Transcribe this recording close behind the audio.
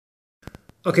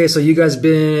Okay, so you guys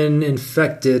been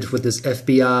infected with this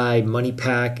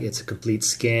FbiMoneyPak. It's a complete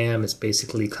scam. It's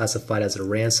basically classified as a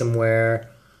ransomware.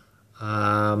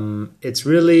 It's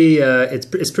really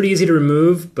it's pretty easy to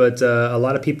remove, but a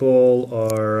lot of people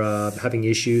are having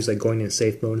issues like going in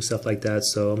safe mode and stuff like that.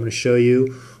 So I'm going to show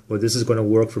you well this is going to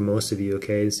work for most of you.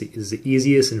 Okay, this is the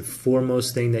easiest and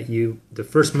foremost thing that the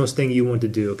first most thing you want to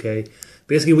do. Okay,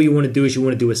 basically what you want to do is you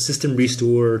want to do a system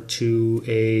restore to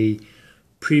a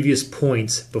previous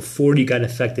points before you got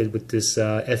infected with this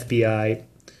FBI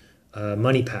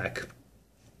MoneyPak.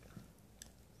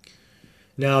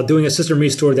 Now, doing a system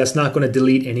restore, that's not going to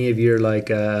delete any of your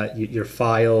your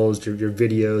files, your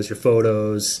videos, your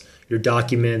photos, your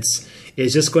documents.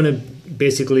 It's just going to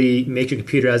basically make your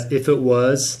computer as if it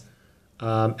was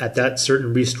at that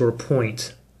certain restore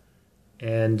point.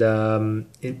 And to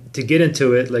get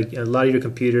into it, like a lot of your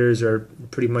computers are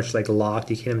pretty much like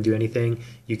locked. You can't even do anything.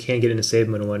 You can't get into safe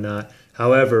mode and whatnot.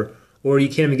 However, or you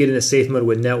can't even get into safe mode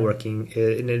with networking.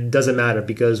 And it doesn't matter,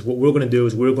 because what we're going to do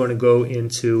is we're going to go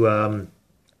into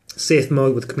safe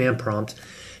mode with command prompt.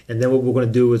 And then what we're going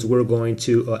to do is we're going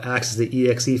to access the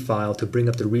exe file to bring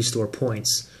up the restore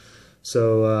points.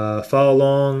 So follow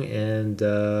along, and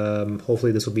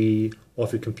hopefully this will be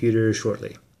off your computer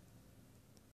shortly.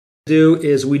 Do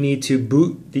is we need to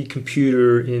boot the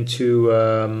computer into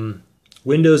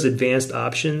Windows Advanced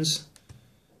Options.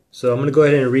 So I'm going to go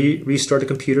ahead and restart the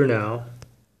computer now.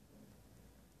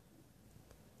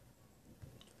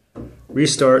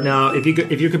 Restart. Now, if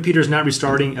your computer is not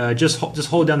restarting, just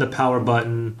hold down the power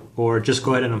button, or just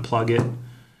go ahead and unplug it,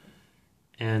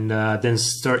 and then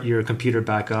start your computer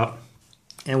back up.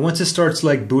 And once it starts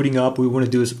like booting up, what we want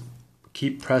to do is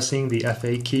keep pressing the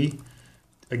F8 key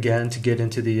again to get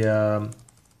into the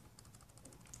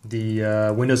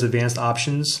Windows Advanced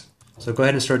Options. So go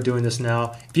ahead and start doing this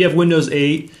now. If you have Windows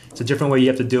 8, it's a different way you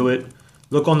have to do it.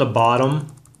 Look on the bottom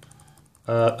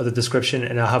of the description,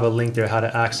 and I'll have a link there how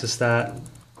to access that.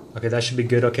 Okay, that should be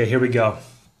good. Okay, here we go.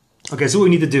 Okay, so what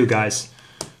we need to do, guys,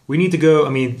 we need to go. I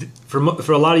mean, for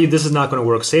a lot of you, this is not going to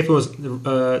work. Safe mode,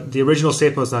 the original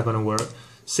safe mode is not going to work.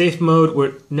 Safe mode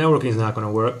where networking is not going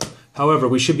to work. However,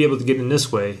 we should be able to get in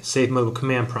this way, safe mode with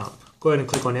command prompt. Go ahead and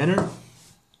click on enter.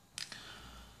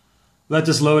 Let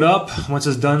this load up. Once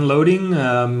it's done loading,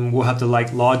 we'll have to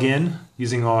log in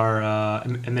using our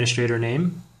administrator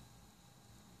name,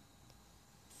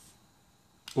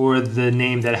 or the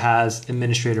name that has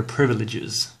administrator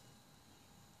privileges.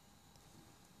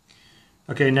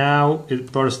 Okay, now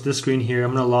it brought us to this screen here.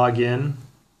 I'm going to log in.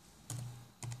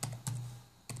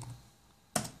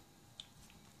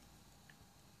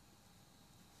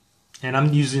 And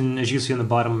I'm using, as you see on the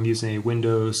bottom, I'm using a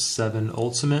Windows 7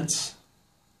 Ultimate.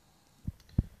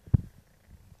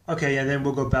 Okay, and then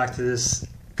we'll go back to this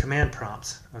command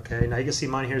prompt. Okay, now you can see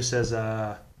mine here says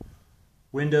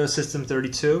Windows System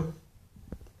 32.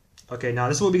 Okay, now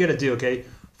this is what we got to do. Okay,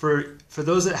 for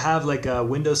those that have like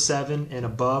Windows 7 and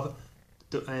above,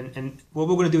 and what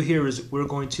we're going to do here is we're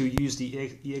going to use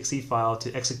the exe file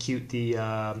to execute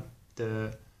the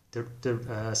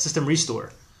system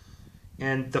restore.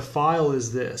 And the file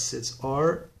is this. It's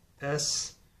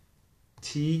rstrui.exe.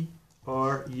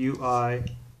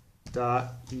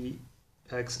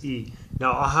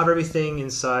 Now I'll have everything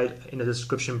inside in the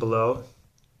description below.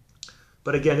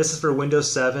 But again, this is for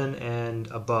Windows 7 and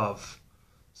above.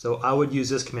 So I would use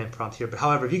this command prompt here. But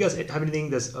however, if you guys have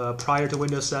anything that's prior to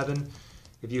Windows 7,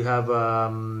 if you have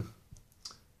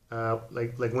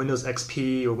like Windows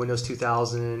XP or Windows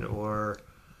 2000 or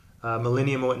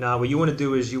Millennium and whatnot, what you want to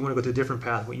do is you want to go to a different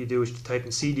path. What you do is you type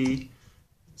in CD,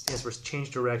 stands for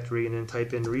change directory, and then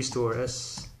type in restore,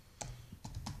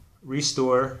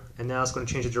 restore, and now it's going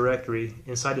to change the directory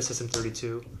inside the System32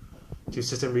 to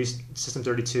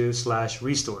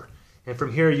System32/restore. And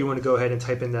from here you want to go ahead and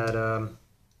type in that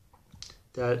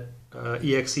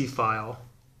exe file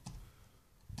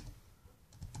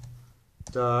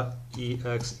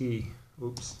 .exe.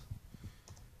 Oops.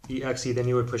 exe, then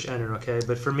you would push enter. Okay,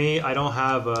 but for me, I don't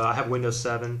have I have Windows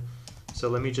 7, so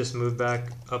let me just move back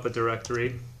up a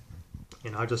directory,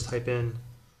 and I'll just type in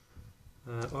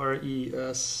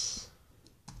restru.exe.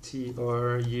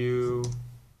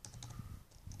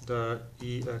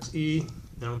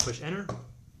 Then I'll push enter.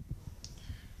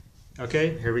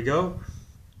 Okay, here we go.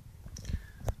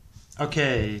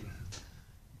 Okay,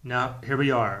 now here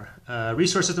we are.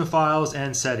 Restore system files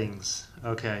and settings.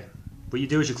 Okay, what you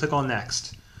do is you click on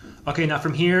next. Okay, now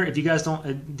from here, if you guys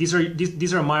don't, these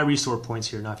are my restore points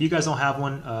here. Now, if you guys don't have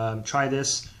one, try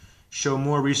this. Show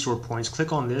more restore points.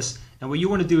 Click on this, and what you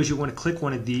want to do is you want to click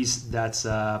one of these that's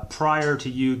prior to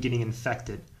you getting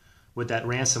infected with that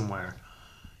ransomware.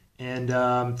 And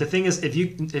the thing is, if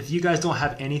you guys don't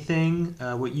have anything,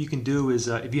 what you can do is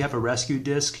if you have a rescue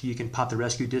disk, you can pop the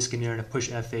rescue disk in there and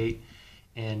push F8,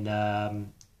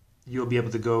 and you'll be able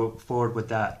to go forward with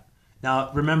that.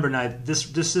 Now remember,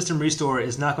 this system restore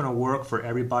is not going to work for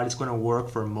everybody. It's going to work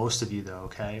for most of you though.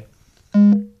 Okay,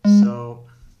 so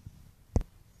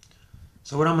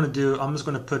what I'm going to do, I'm just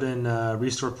going to put in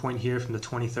restore point here from the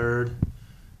 23rd,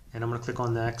 and I'm going to click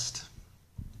on next,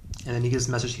 and then you get this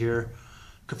message here.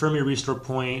 Confirm your restore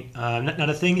point. Now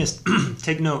the thing is,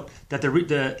 take note that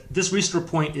this restore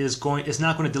point is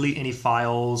not going to delete any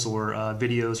files or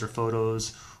videos or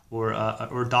photos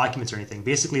or documents or anything.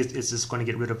 Basically, it's just going to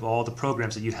get rid of all the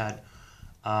programs that you had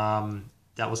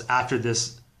that was after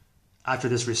this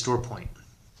restore point,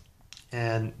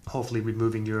 and hopefully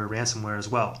removing your ransomware as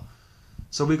well.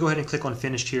 So we go ahead and click on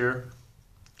finished here,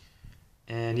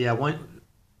 and yeah,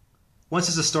 once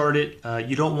this is started,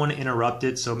 you don't want to interrupt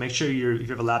it, so make sure if you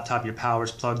have a laptop, your power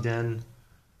is plugged in.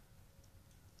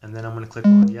 And then I'm going to click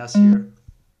on yes here.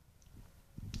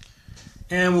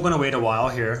 And we're going to wait a while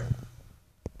here.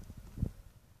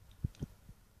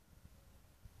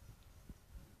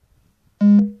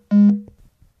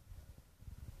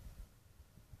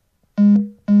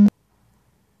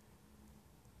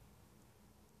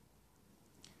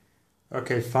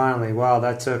 Okay, finally. Wow,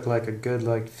 that took like a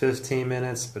good 15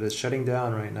 minutes, but it's shutting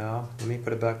down right now. Let me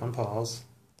put it back on pause.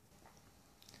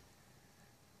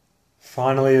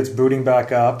 Finally, it's booting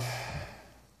back up.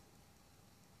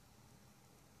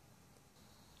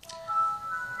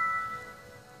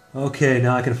 Okay,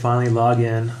 now I can finally log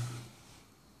in.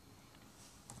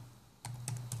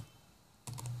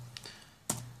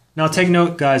 Now take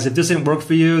note, guys, if this didn't work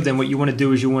for you, then what you want to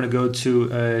do is you want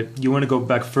to go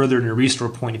back further in a restore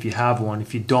point if you have one.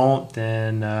 If you don't,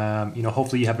 then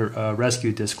hopefully you have a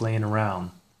rescue disk laying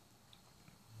around.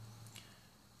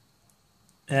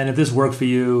 And if this worked for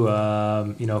you,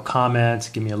 comment,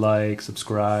 give me a like,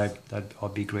 subscribe. That'd all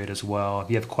be great as well. If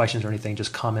you have questions or anything,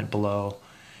 just comment below.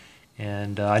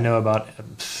 And I know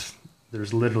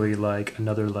there's literally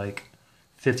another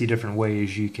 50 different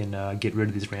ways you can get rid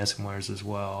of these ransomwares as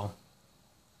well.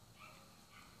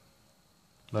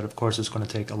 But of course, it's going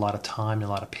to take a lot of time and a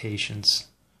lot of patience.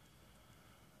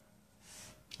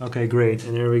 Okay, great.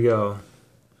 And there we go.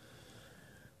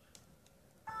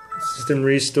 System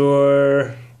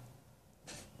restore.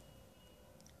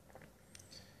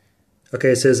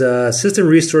 Okay, it says system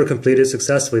restore completed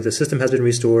successfully. The system has been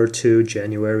restored to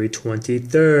January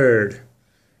 23rd.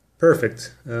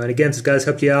 Perfect. And again, if this guys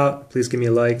helped you out, please give me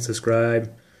a like,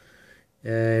 subscribe.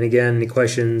 And again, any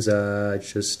questions,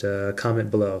 just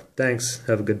comment below. Thanks.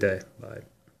 Have a good day. Bye.